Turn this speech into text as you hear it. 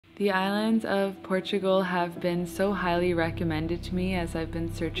The islands of Portugal have been so highly recommended to me as I've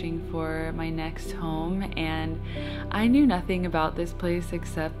been searching for my next home, and I knew nothing about this place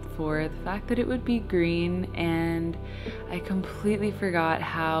except for the fact that it would be green, and I completely forgot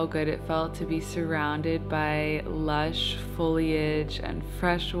how good it felt to be surrounded by lush foliage and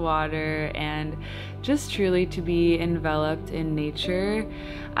fresh water and just truly to be enveloped in nature.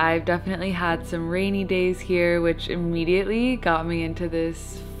 I've definitely had some rainy days here, which immediately got me into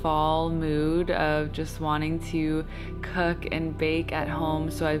this fall mood of just wanting to cook and bake at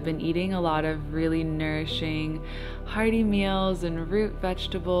home. So I've been eating a lot of really nourishing hearty meals and root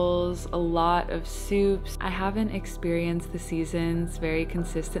vegetables, a lot of soups. I haven't experienced the seasons very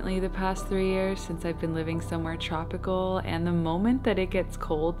consistently the past 3 years since I've been living somewhere tropical, and the moment that it gets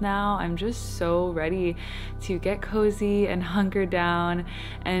cold now, I'm just so ready to get cozy and hunker down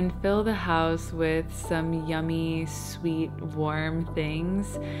and fill the house with some yummy, sweet, warm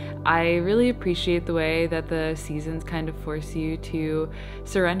things. I really appreciate the way that the seasons kind of force you to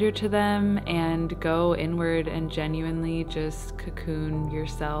surrender to them and go inward and genuinely just cocoon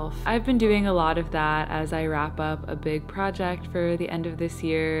yourself. I've been doing a lot of that as I wrap up a big project for the end of this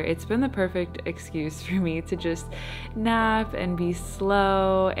year. It's been the perfect excuse for me to just nap and be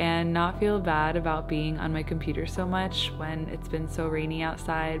slow and not feel bad about being on my computer so much when it's been so rainy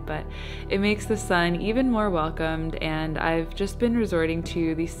outside, but it makes the sun even more welcomed, and I've just been resorting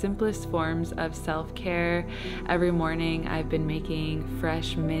to the simplest forms of self-care. Every morning I've been making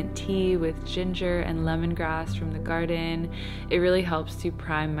fresh mint tea with ginger and lemongrass from the garden. It really helps to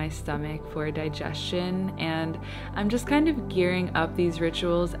prime my stomach for digestion, and I'm just kind of gearing up these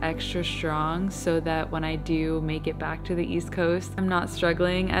rituals extra strong so that when I do make it back to the East Coast, I'm not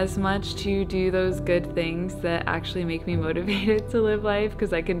struggling as much to do those good things that actually make me motivated to live life,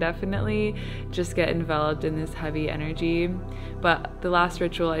 because I can definitely just get enveloped in this heavy energy. But the last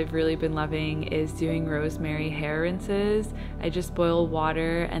ritual I've really been loving is doing rosemary hair rinses. I just boil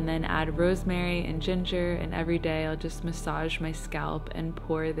water and then add rosemary and ginger, and every day I'll just massage my scalp and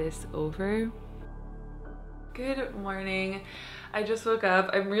pour this over. Good morning. I just woke up.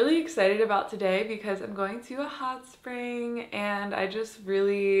 I'm really excited about today because I'm going to a hot spring and I just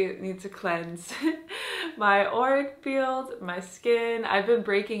really need to cleanse my auric field, my skin. I've been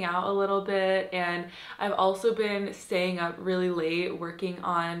breaking out a little bit, and I've also been staying up really late working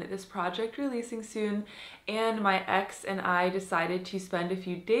on this project releasing soon, and my ex and I decided to spend a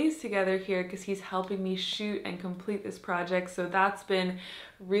few days together here because he's helping me shoot and complete this project. So that's been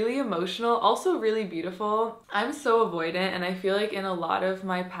really emotional, also really beautiful. I'm so avoidant, and I feel like in a lot of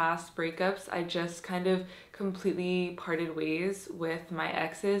my past breakups I just kind of completely parted ways with my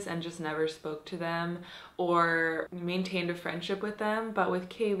exes and just never spoke to them or maintained a friendship with them. But with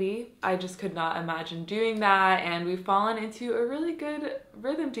Kaylee, I just could not imagine doing that, and we've fallen into a really good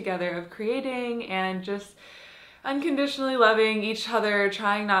rhythm together of creating and just unconditionally loving each other,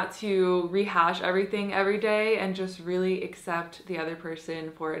 trying not to rehash everything every day and just really accept the other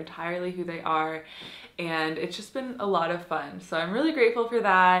person for entirely who they are. And it's just been a lot of fun. So I'm really grateful for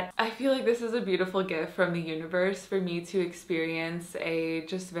that. I feel like this is a beautiful gift from the universe for me to experience a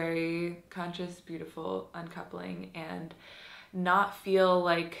just very conscious, beautiful uncoupling and not feel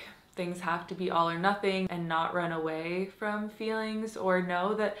like things have to be all or nothing, and not run away from feelings or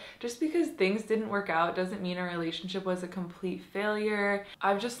know that just because things didn't work out doesn't mean a relationship was a complete failure.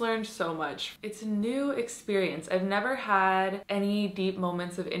 I've just learned so much. It's a new experience. I've never had any deep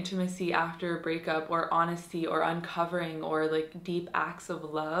moments of intimacy after a breakup, or honesty or uncovering or like deep acts of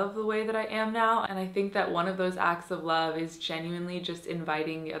love the way that I am now. And I think that one of those acts of love is genuinely just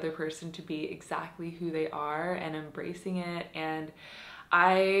inviting the other person to be exactly who they are and embracing it. And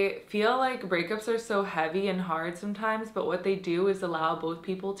I feel like breakups are so heavy and hard sometimes, but what they do is allow both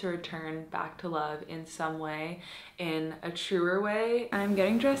people to return back to love in some way, in a truer way. I'm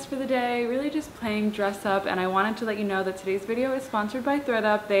getting dressed for the day, really just playing dress up, and I wanted to let you know that today's video is sponsored by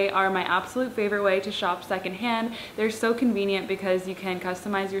ThredUp. They are my absolute favorite way to shop secondhand. They're so convenient because you can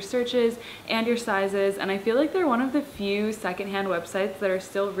customize your searches and your sizes, and I feel like they're one of the few secondhand websites that are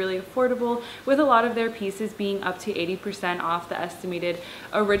still really affordable, with a lot of their pieces being up to 80% off the estimated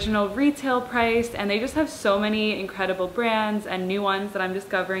original retail price. And they just have so many incredible brands and new ones that I'm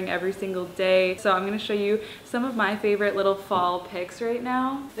discovering every single day. So I'm going to show you some of my favorite little fall picks right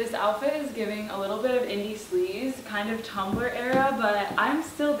now. This outfit is giving a little bit of indie sleaze, kind of Tumblr era, but I'm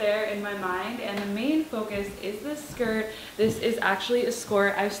still there in my mind, and the main focus is this skirt. This is actually a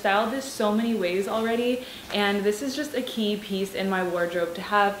skirt. I've styled this so many ways already, and this is just a key piece in my wardrobe to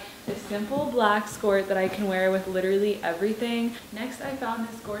have a simple black skirt that I can wear with literally everything. Next, I found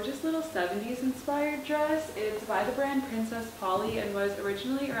this gorgeous little 70s inspired dress. It's by the brand Princess Polly and was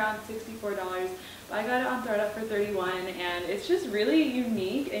originally around $64. I got it on ThredUp for $31, and it's just really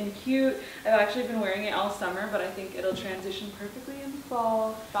unique and cute. I've actually been wearing it all summer, but I think it'll transition perfectly in the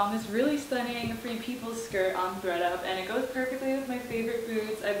fall. Found this really stunning Free People skirt on ThredUp, and it goes perfectly with my favorite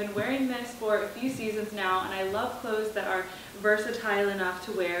boots. I've been wearing this for a few seasons now, and I love clothes that are versatile enough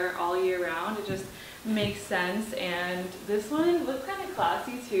to wear all year round. It just makes sense, and this one looks kind of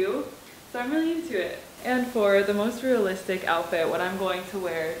classy too, so I'm really into it. And for the most realistic outfit, what I'm going to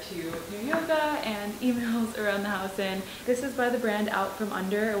wear to do yoga and emails around the house in, this is by the brand Out From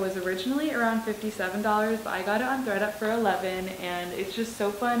Under. It was originally around $57, but I got it on ThredUp for $11, and it's just so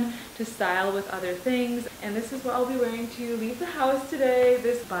fun to style with other things. And this is what I'll be wearing to leave the house today.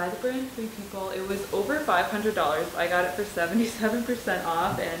 This is by the brand Free People. It was over $500. I got it for 77%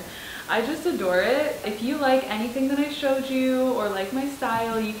 off, and I just adore it. If you like anything that I showed you or like my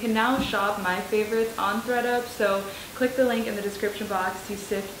style, you can now shop my favorites on ThredUp. So click the link in the description box to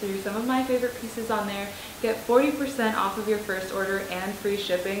sift through some of my favorite pieces on there. Get 40% off of your first order and free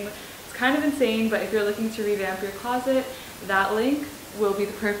shipping. It's kind of insane, but if you're looking to revamp your closet, that link will be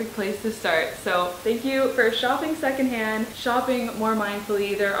the perfect place to start. So thank you for shopping secondhand, shopping more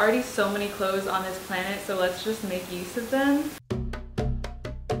mindfully. There are already so many clothes on this planet, so let's just make use of them.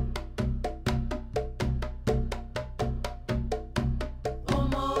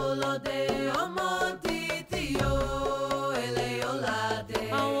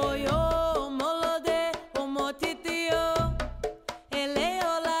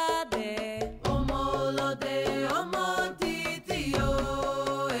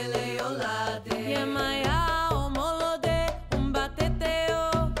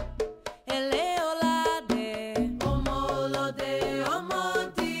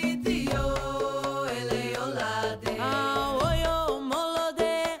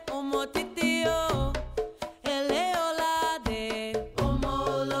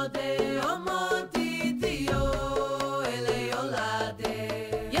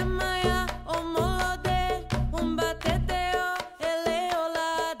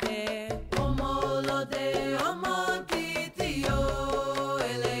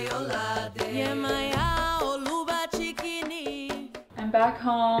 Back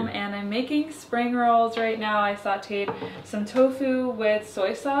home, and I'm making spring rolls right now. I sauteed some tofu with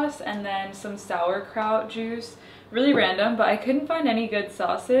soy sauce and then some sauerkraut juice. Really random, but I couldn't find any good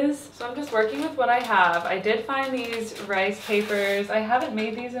sauces, so I'm just working with what I have. I did find these rice papers. I haven't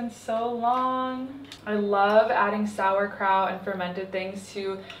made these in so long. I love adding sauerkraut and fermented things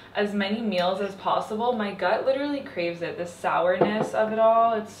to as many meals as possible. My gut literally craves it, the sourness of it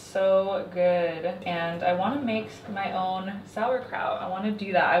all. It's so good, and I want to make my own sauerkraut. I want to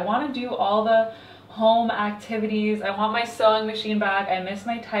do that. I want to do all the home activities. I want my sewing machine back. I miss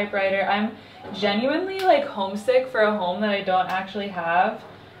my typewriter. I'm genuinely like homesick for a home that I don't actually have,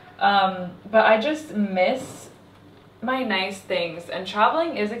 but I just miss my nice things. And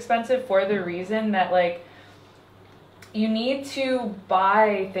traveling is expensive for the reason that like you need to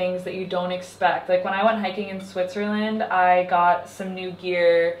buy things that you don't expect. Like when I went hiking in Switzerland, I got some new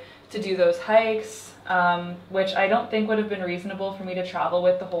gear to do those hikes, which I don't think would have been reasonable for me to travel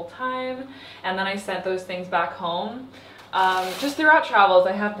with the whole time. And then I sent those things back home. Just throughout travels,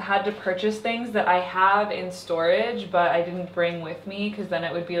 I have had to purchase things that I have in storage, but I didn't bring with me, because then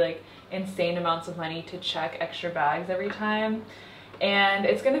it would be like insane amounts of money to check extra bags every time. And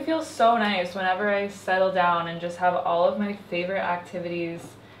it's gonna feel so nice whenever I settle down and just have all of my favorite activities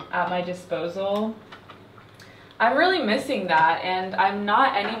at my disposal. I'm really missing that, and I'm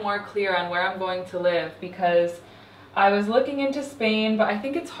not any more clear on where I'm going to live, because I was looking into Spain, but I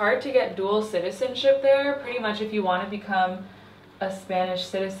think it's hard to get dual citizenship there. Pretty much if you want to become a Spanish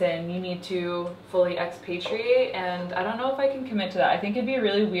citizen, you need to fully expatriate, and I don't know if I can commit to that. I think it'd be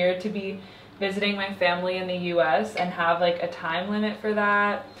really weird to be visiting my family in the US and have like a time limit for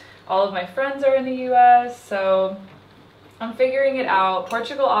that. All of my friends are in the US, so I'm figuring it out.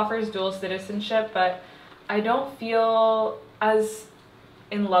 Portugal offers dual citizenship, but I don't feel as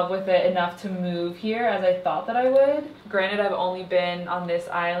in love with it enough to move here as I thought that I would. Granted, I've only been on this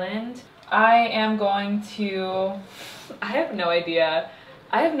island. I am going to, I have no idea.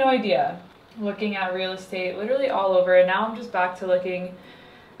 Looking at real estate literally all over, and now I'm just back to looking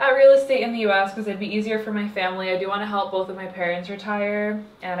at real estate in the US because it'd be easier for my family. I do want to help both of my parents retire,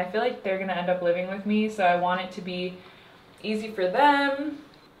 and I feel like they're gonna end up living with me, so I want it to be easy for them.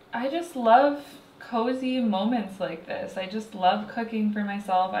 I just love cozy moments like this. I just love cooking for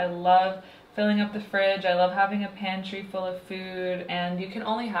myself. I love filling up the fridge. I love having a pantry full of food, and you can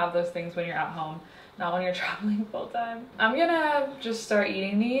only have those things when you're at home, not when you're traveling full time. I'm gonna just start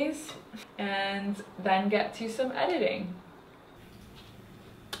eating these and then get to some editing.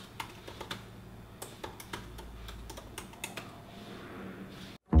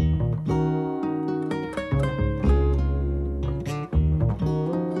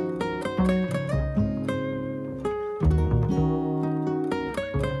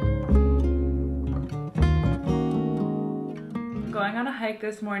 Going on a hike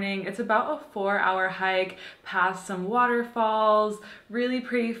this morning. It's about a 4-hour hike past some waterfalls, really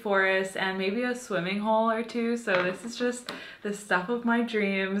pretty forest, and maybe a swimming hole or two. So this is just the stuff of my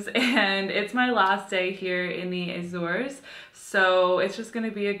dreams, and it's my last day here in the Azores. So it's just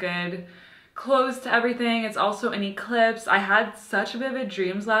gonna be a good close to everything. It's also an eclipse. I had such vivid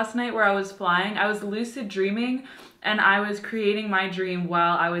dreams last night where I was flying. I was lucid dreaming and I was creating my dream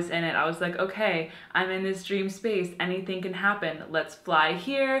while I was in it. I was like, okay, I'm in this dream space. Anything can happen. Let's fly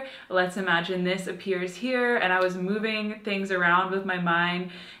here. Let's imagine this appears here. And I was moving things around with my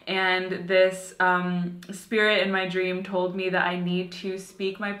mind. And this spirit in my dream told me that I need to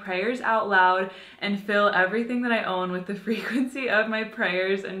speak my prayers out loud and fill everything that I own with the frequency of my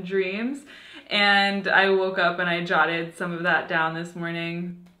prayers and dreams. And I woke up and I jotted some of that down this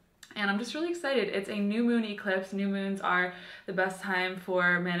morning. And I'm just really excited. It's a new moon eclipse. New moons are the best time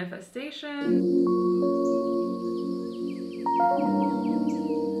for manifestation.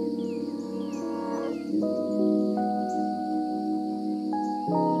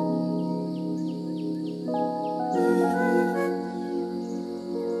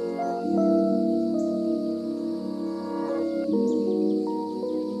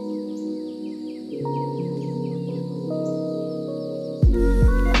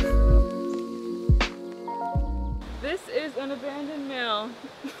 This is an abandoned mill.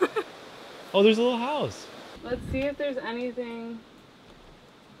 Oh, there's a little house. Let's see if there's anything.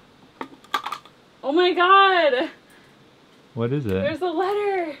 Oh my god! What is it? There's a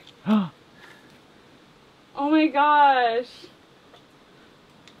letter! Oh my gosh.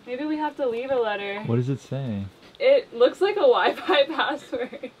 Maybe we have to leave a letter. What does it say? It looks like a Wi-Fi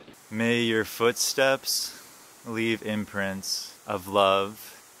password. May your footsteps leave imprints of love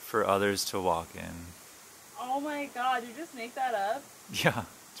for others to walk in. Oh my god, you just make that up? Yeah,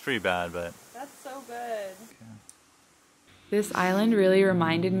 it's pretty bad, but... That's so good. Okay. This island really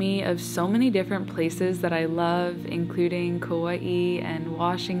reminded me of so many different places that I love, including Kauai and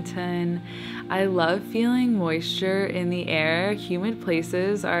Washington. I love feeling moisture in the air. Humid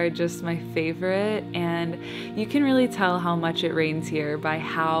places are just my favorite, and you can really tell how much it rains here by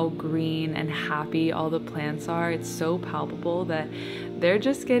how green and happy all the plants are. It's so palpable that they're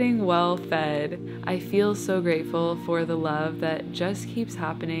just getting well fed. I feel so grateful for the love that just keeps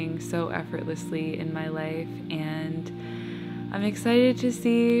happening so effortlessly in my life, and I'm excited to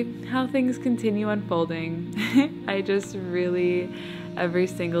see how things continue unfolding. I just really, every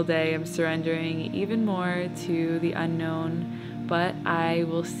single day, am surrendering even more to the unknown, but I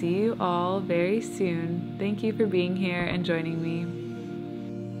will see you all very soon. Thank you for being here and joining me.